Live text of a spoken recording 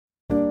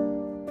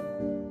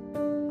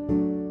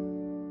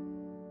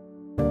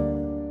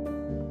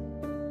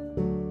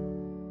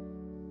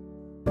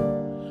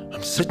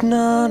Sitting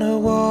on a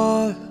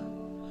wall,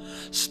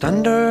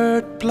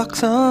 standard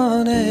blocks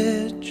on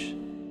edge.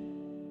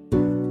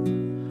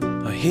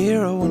 I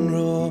hear a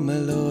one-row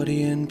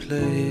melodian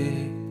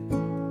play.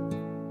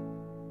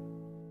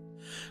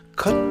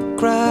 Cut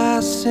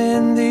grass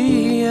in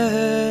the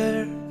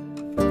air,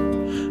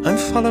 I'm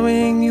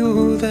following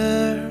you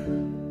there.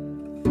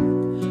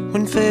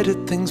 When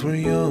faded things were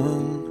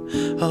young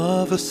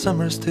of a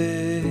summer's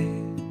day.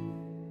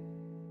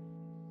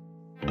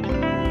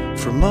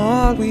 From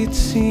all we'd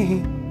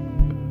seen,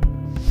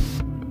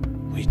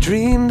 we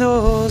dreamed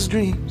those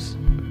dreams,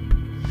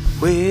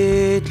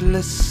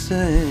 weightless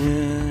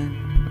in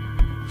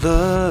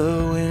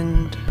the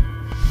wind.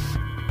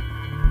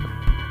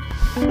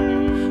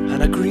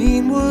 And a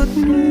greenwood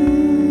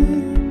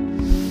moon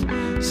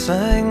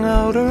sang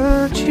out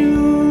her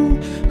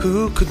tune.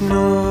 Who could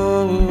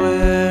know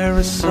where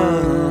a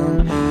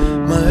sun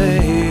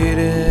might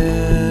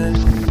end?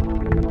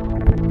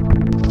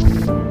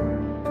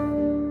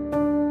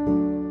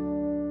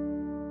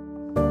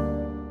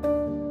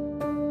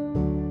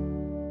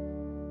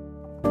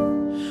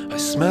 I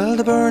smell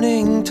the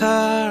burning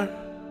tar,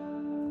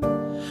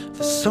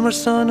 the summer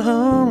sun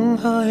hung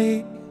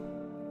high,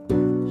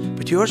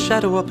 but your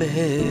shadow up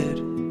ahead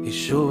is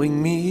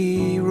showing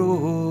me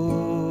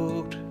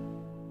road.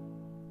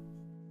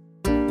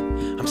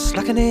 I'm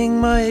slackening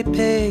my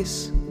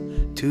pace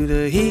to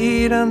the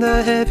heat and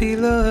the heavy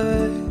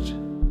light,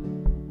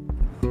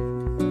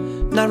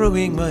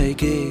 narrowing my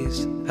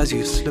gaze as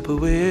you slip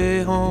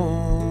away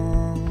home.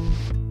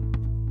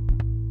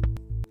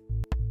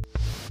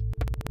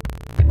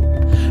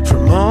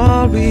 From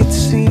all we'd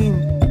seen,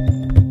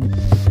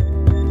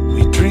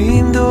 we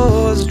dreamed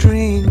those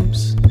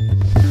dreams,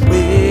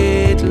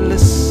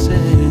 weightless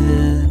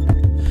in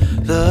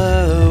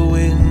the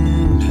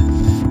wind.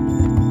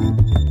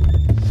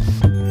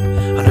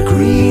 And a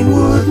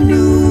greenwood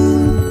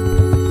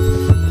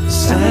noon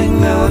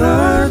sang out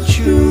our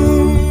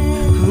tune.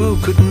 Who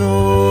could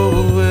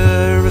know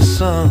where a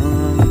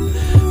sun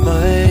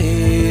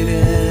might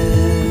end?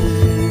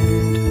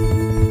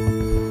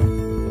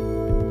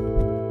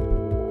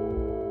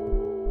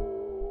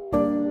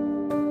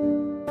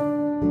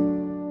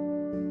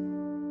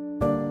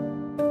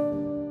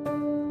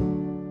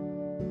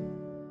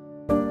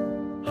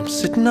 I'm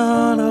sitting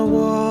on a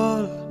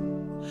wall,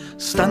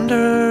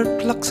 standard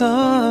blocks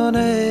on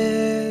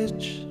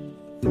edge.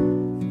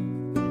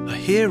 I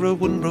hear a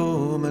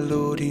one-row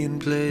melodian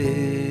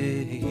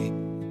play.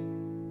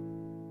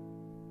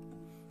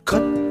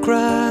 Cut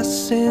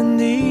grass in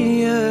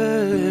the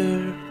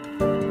air,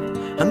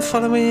 I'm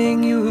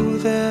following you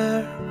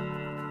there.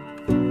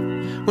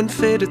 When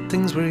faded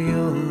things were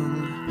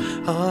young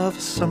of a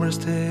summer's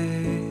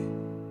day.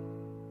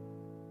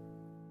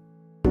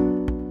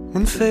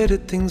 When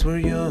faded things were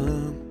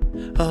young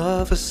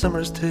of a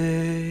summer's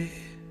day.